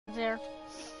here.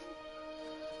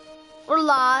 We're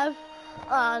live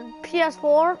on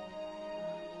PS4,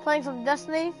 playing some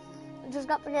Destiny. I just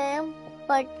got the game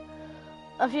like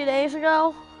a few days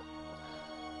ago.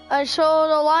 I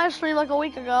showed a live stream like a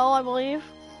week ago, I believe.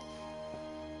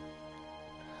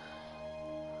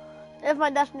 If my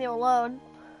Destiny will load.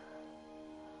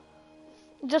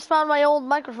 Just found my old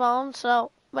microphone,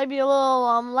 so might be a little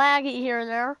laggy here and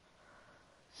there.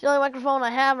 It's the only microphone I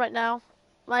have right now.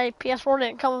 My PS4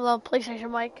 didn't come with a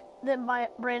PlayStation mic. Didn't buy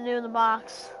it brand new in the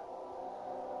box.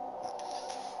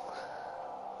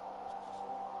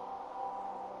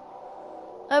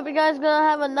 I hope you guys gonna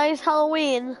have a nice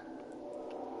Halloween.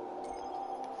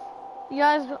 You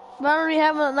guys better be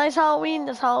having a nice Halloween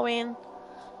this Halloween.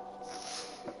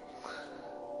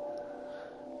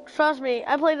 Trust me,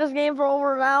 I played this game for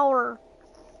over an hour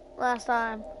last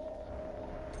time.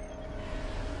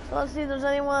 So let's see if there's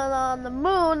anyone on the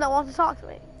moon that wants to talk to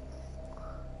me.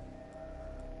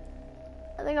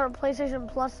 I think our PlayStation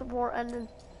Plus support ended.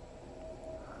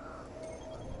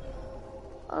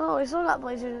 Oh no, we still got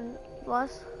PlayStation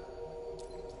Plus.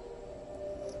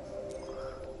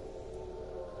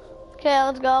 Okay,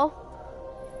 let's go.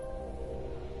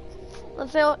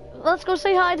 Let's go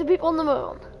say hi to people on the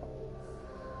moon.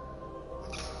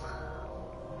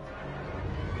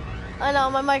 I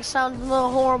know my mic sounds a little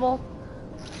horrible,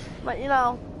 but you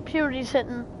know, puberty's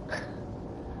hitting.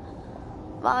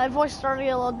 My voice is starting to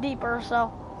get a little deeper,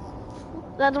 so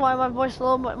that's why my voice is a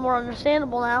little bit more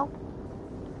understandable now.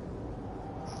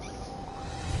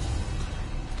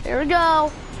 Here we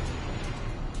go.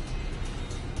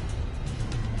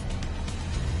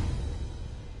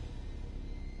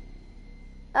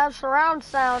 I have surround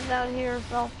sound down here,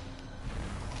 so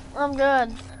I'm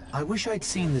good. I wish I'd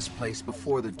seen this place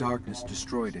before the darkness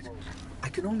destroyed it. I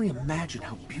can only imagine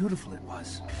how beautiful it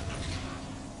was.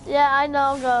 Yeah, I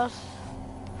know, Ghost.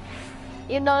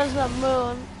 Even though it's the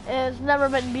moon, it's never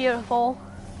been beautiful.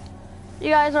 You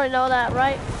guys already know that,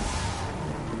 right?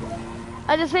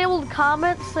 I disabled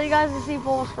comments so you guys can see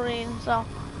full screen, so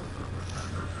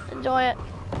enjoy it.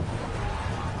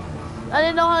 I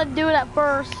didn't know how to do it at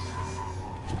first.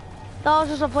 That was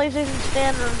just a PlayStation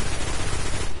standard.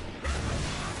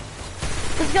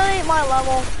 This gun ain't my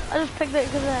level. I just picked it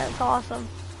because it's awesome.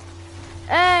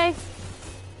 Hey!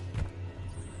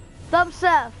 What's up,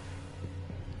 Seth?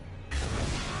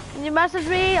 Can you message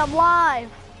me? I'm live.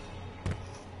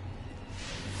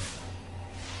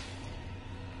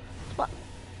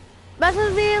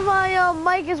 Message me if my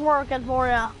mic is working for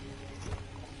ya.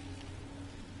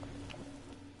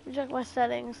 Let me check my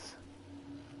settings.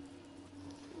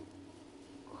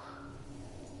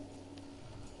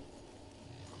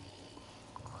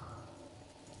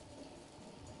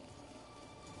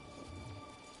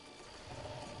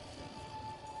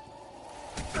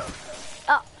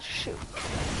 Oh, shoot.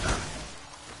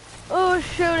 Who's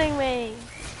shooting me?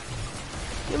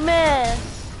 You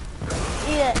missed.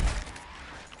 Eat it.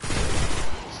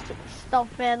 Stupid stealth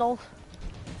vandals.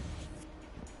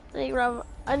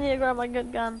 I need to grab my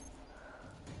good gun.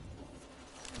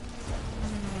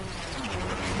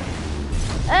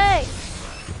 Hey!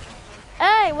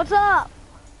 Hey, what's up?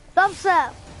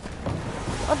 Dubstep.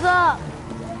 What's up?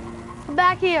 Come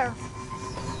back here.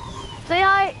 Say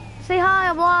hi. Say hi,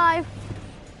 I'm live.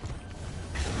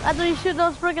 After you shoot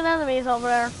those freaking enemies over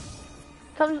there.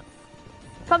 Come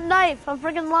knife, I'm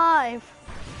freaking live.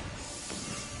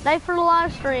 Knife for the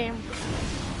live stream.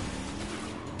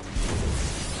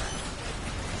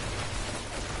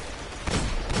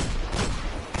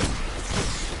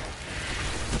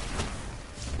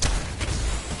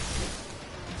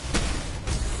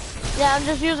 Yeah, I'm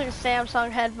just using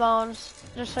Samsung headphones,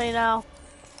 just so you know.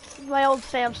 My old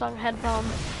Samsung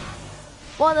headphones.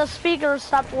 One of the speakers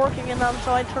stopped working in them,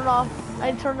 so I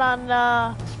turned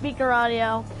on speaker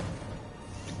audio.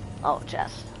 Oh,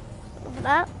 chest. Open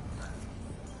that.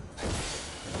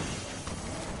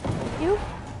 Thank you.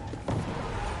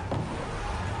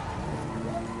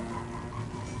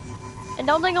 And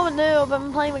don't think I'm a noob, I've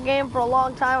been playing the game for a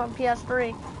long time on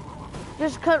PS3.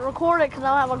 Just couldn't record it because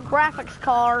I don't have a graphics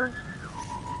card.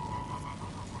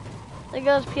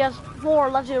 Because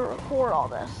PS4 lets you record all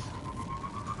this.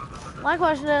 My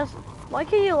question is, why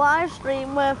can't you live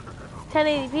stream with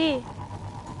 1080p?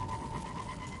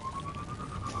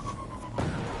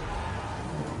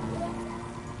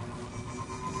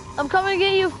 I'm coming to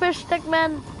get you, fish stick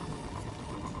men.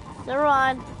 Never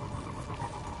mind.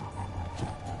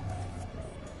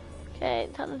 Okay,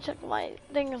 time to check my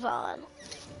things on.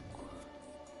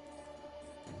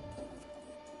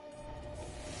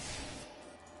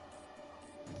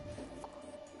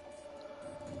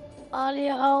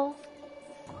 Audio.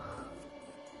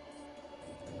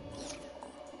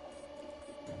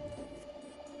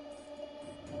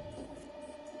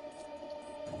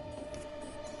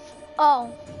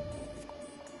 Oh.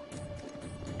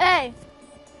 Hey.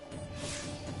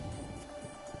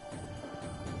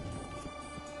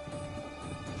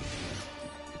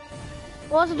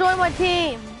 Who wants to join my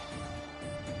team?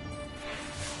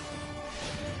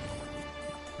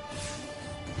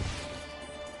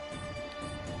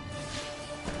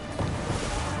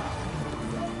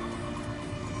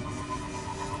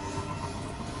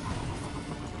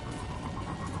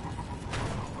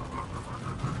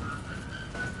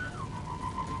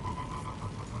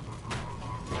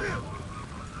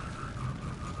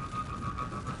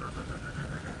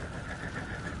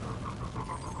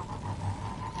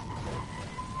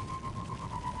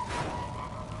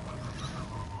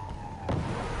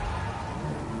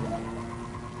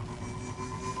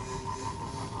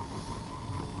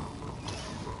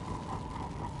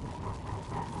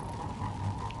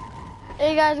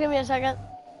 Hey guys, give me a second.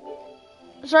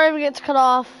 Sorry if it gets cut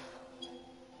off.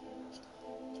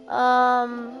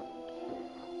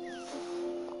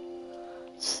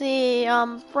 Let's see,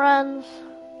 friends.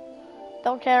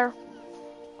 Don't care.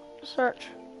 Search.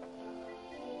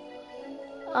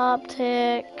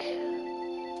 Optic.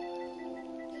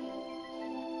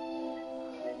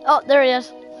 Oh, there he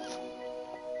is.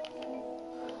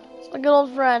 A good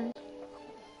old friend.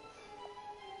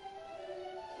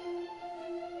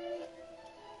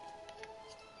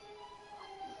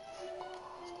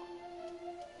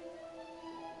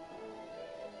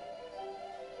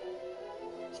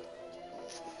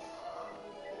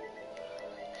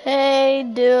 Hey,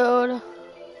 dude.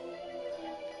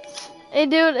 Hey,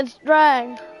 dude, it's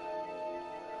drag.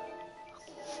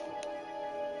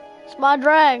 It's my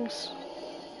drags.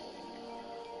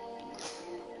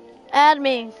 Add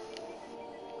me.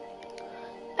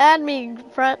 Add me,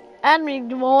 friend. Add me,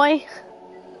 boy.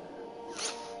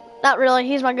 Not really,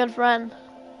 he's my good friend.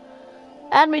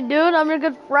 Add me, dude, I'm your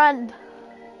good friend.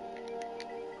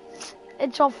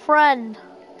 It's your friend.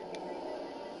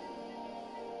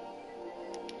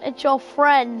 It's your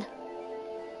friend.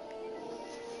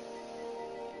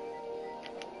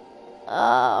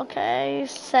 Okay,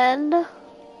 send.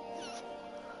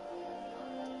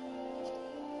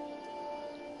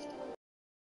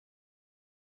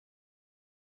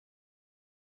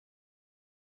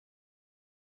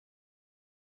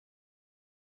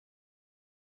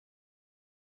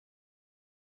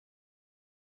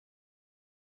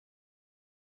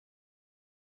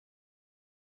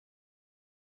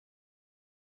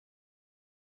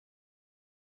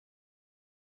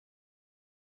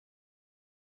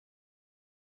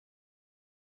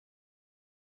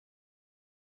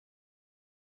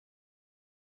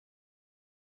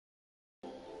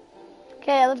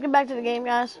 Okay, let's get back to the game,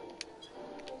 guys.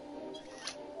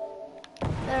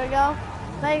 There we go.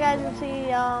 Now you guys can see,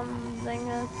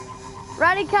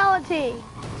 radicality.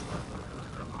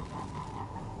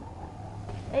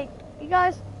 Hey, you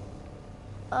guys.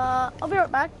 I'll be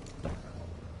right back.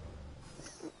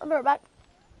 I'll be right back.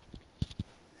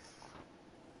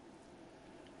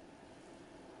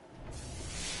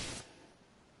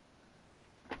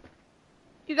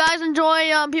 You guys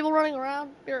enjoy people running around?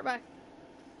 Be right back.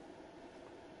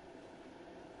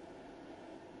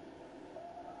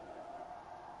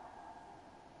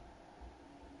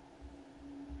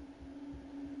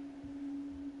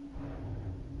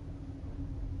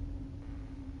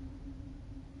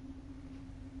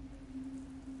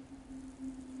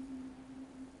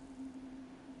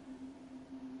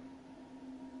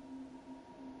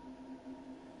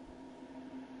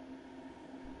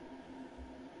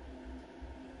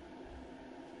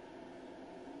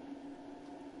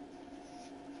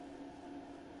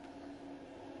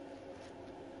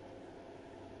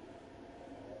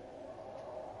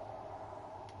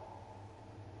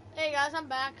 Hey guys, I'm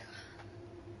back.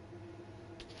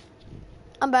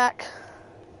 I'm back.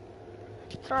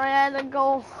 Sorry, I had to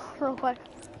go real quick.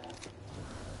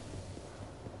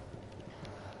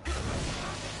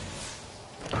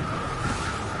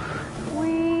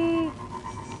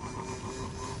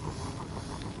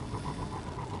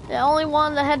 The only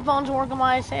one the headphones work on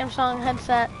my Samsung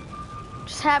headset.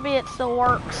 Just happy it still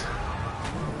works.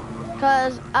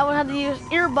 Because I would have to use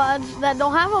earbuds that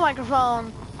don't have a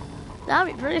microphone.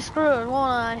 That'd be pretty screwed,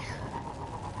 won't I?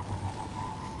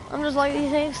 I'm just like,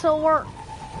 these things still work.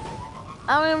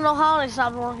 I don't even know how they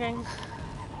stopped working.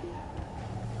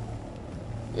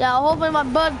 Yeah, hopefully my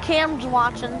bud Cam's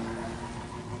watching.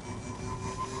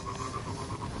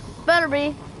 Better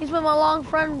be. He's been my long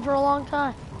friend for a long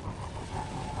time.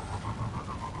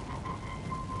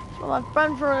 He's been my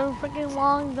friend for a freaking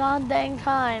long god dang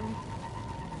time.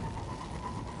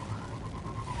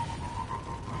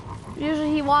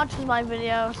 Usually he watches my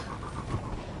videos.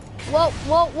 Whoa,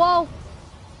 whoa, whoa.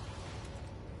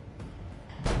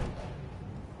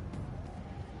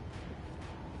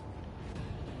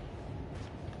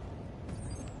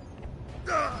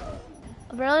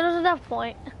 Apparently there's enough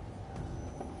point.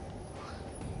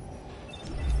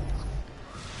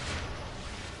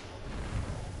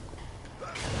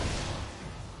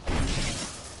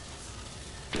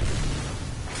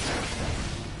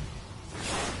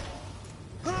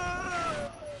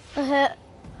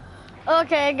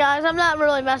 Okay, guys, I'm not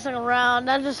really messing around.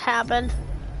 That just happened.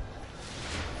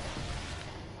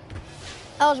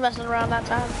 I was messing around that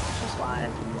time. Just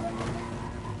lying.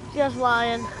 Just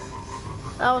lying.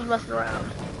 I was messing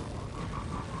around.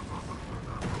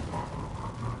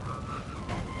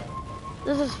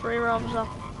 This is free roam, so.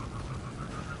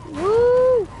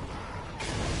 Woo!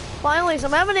 Finally,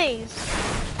 some enemies.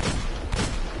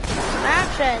 Some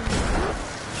action.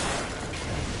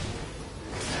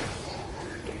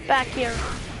 Get back here.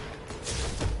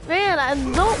 Man, I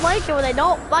don't like it when they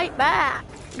don't fight back.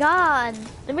 God,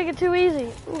 they make it too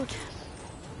easy. Ooh, chest.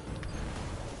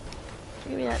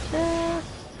 Give me that chest.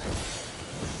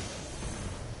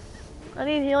 I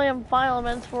need helium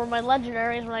filaments for my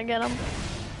legendaries when I get them.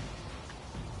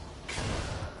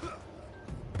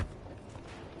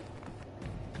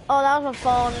 Oh, that was my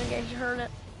phone in case you heard it.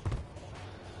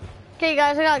 Okay,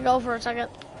 guys, I gotta go for a second.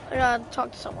 I gotta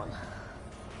talk to someone.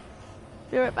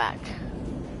 Be right back.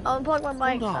 I'll unplug my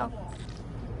mic now.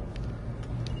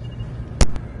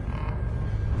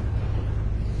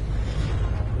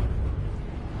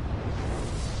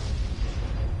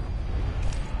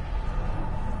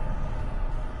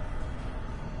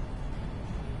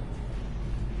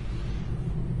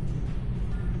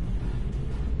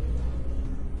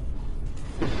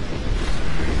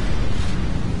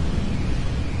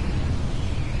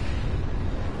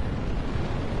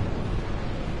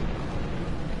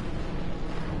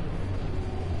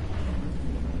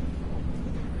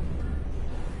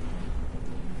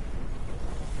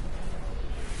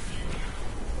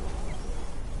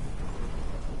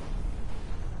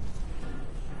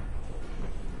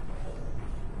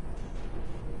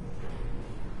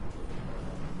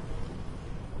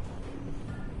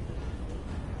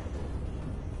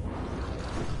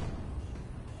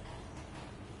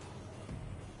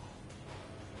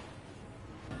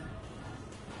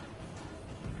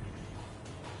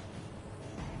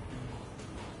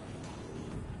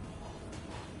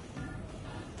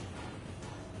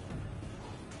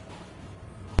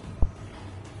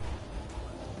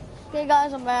 Okay,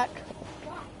 guys, I'm back.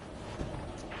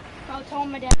 I'll tell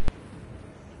my dad.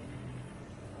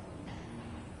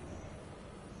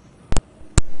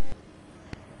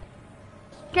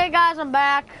 Okay, guys, I'm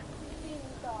back.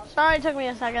 Sorry it took me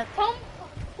a second. Tell him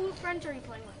whose friends are you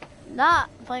playing with? Not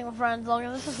playing with friends,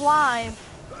 Logan. This is live.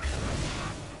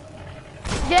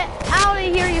 Get out of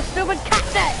here, you stupid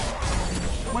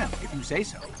cactus! Well, if you say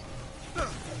so.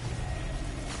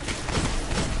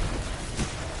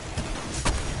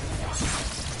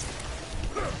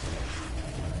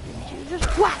 You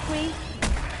just whack me.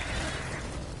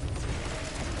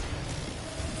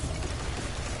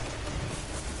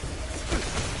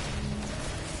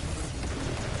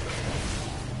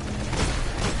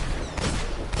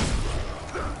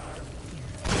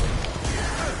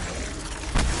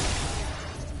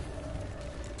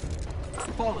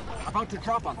 Fallen, about to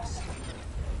drop on us.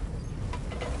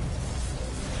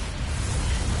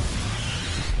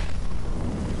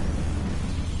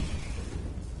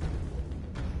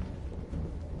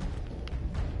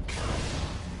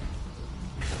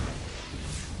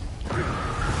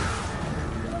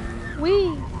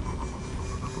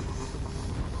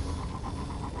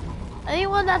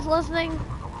 Anyone that's listening?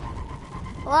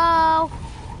 Hello?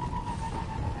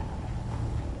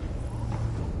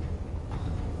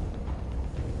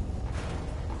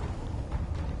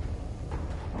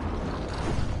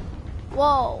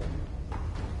 Whoa.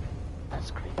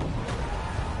 That's creepy.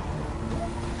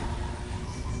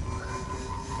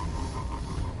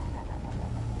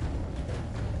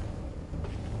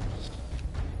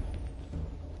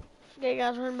 Okay,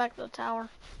 guys, we're back to the tower.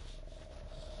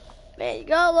 There you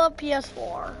go, love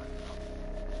PS4.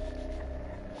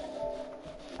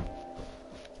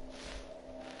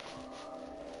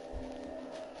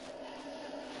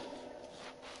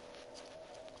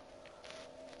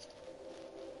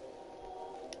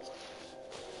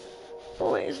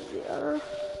 Where's the other?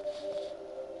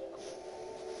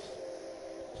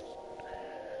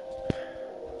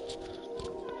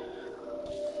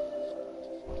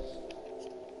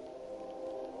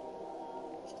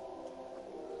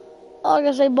 Oh, I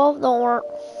guess they both don't work.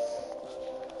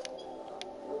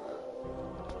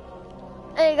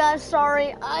 Hey guys. guys,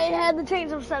 sorry. I had to change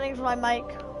some settings for my mic.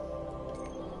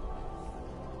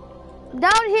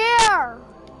 Down here!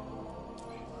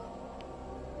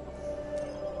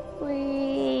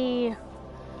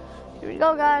 Here we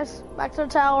go, guys. Back to the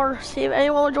tower. See if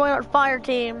anyone will join our fire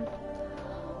team.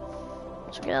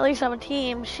 So we can at least have a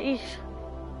team. Sheesh.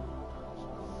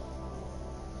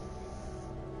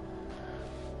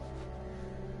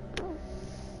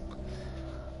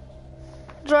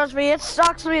 Trust me, it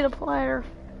sucks to be the player.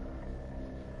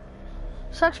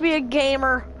 Sucks to be a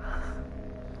gamer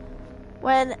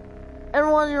when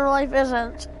everyone in your life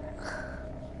isn't.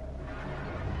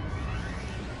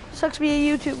 Sucks to be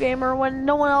a YouTube gamer when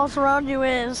no one else around you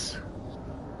is.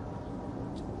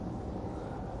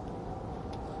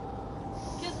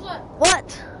 Guess what?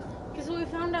 What? Guess what we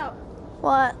found out?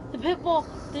 What? The pit bull,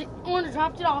 the owner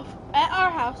dropped it off at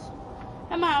our house,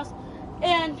 at my house,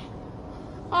 and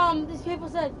these people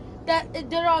said that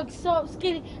their dog's so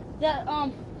skinny that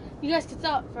you guys could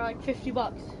sell it for like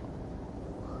 $50.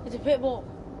 It's a pit bull.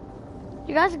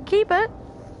 You guys can keep it.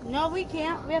 No, we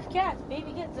can't. We have cats,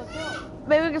 baby cats. So kill it.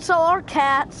 Maybe we can sell our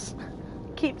cats.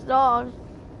 Keep the dog.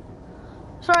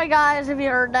 Sorry guys if you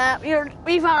heard that.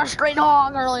 We found a stray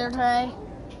dog earlier today.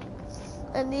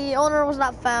 And the owner was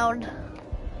not found.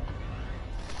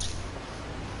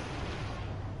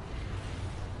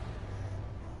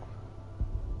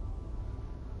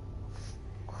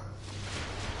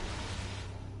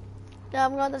 Yeah,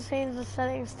 I'm going to change the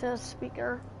settings to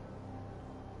speaker.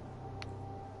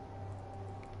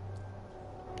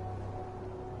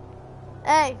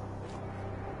 Hey.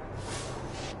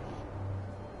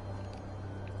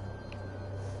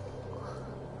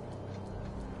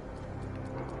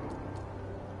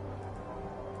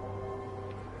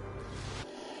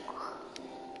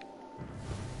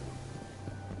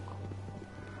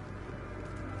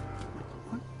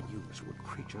 What use would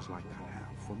creatures like that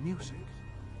have for music?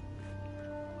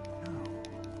 No,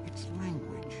 it's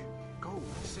language, code,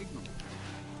 signal.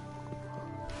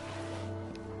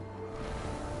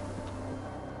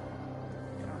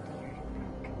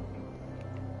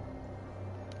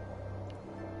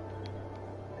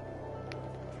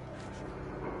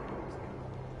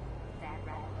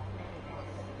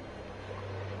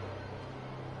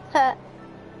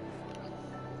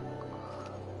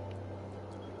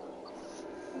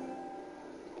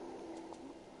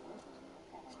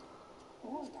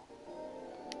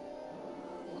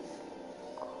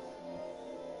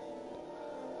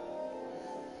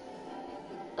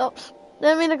 Oops,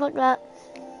 didn't mean to click that.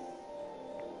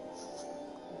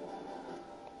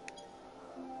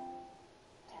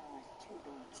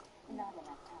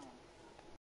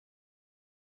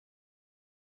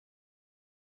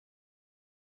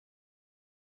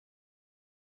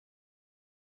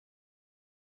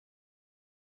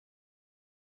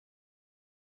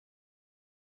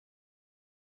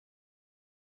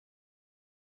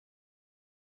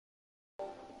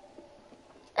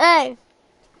 Hey.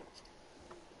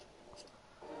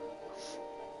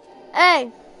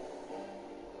 Hey.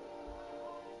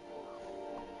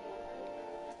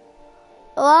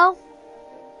 Hello?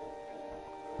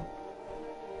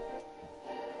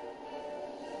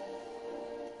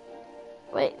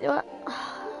 Wait, what?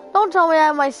 Don't tell me I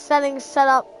have my settings set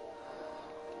up.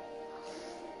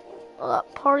 Hold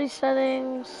up, party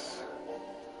settings.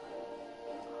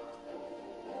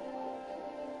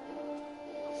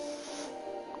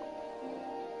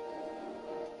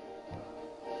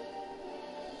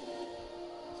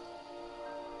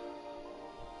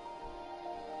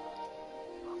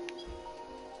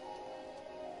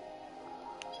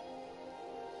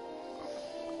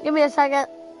 Give me a second.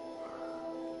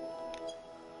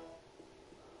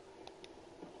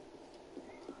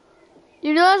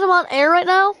 You realize I'm on air right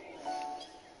now?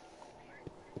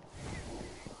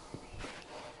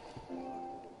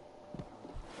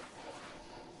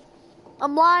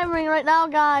 I'm living right now,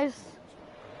 guys.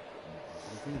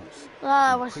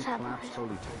 What's happening?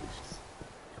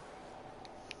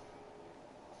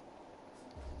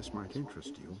 This might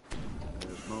interest you.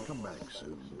 There's more. Come back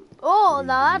soon. Oh,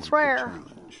 now that's rare.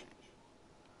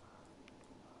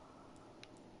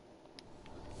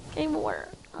 Game over.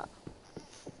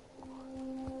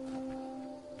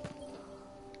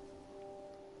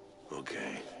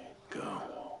 Okay, go.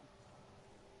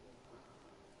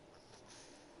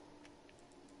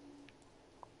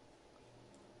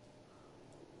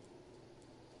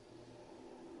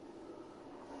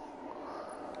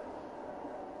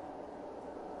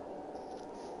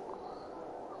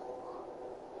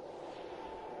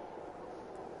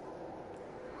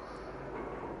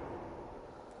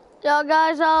 Yeah,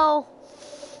 guys, I'll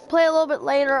play a little bit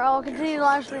later. I'll continue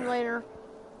live stream later.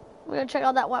 We're gonna check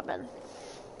out that weapon.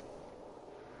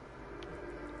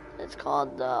 It's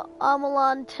called the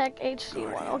Amalon Tech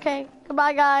HC1. Okay,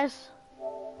 goodbye guys.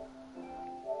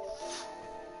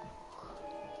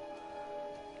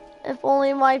 If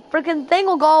only my freaking thing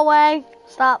will go away.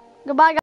 Stop. Goodbye guys.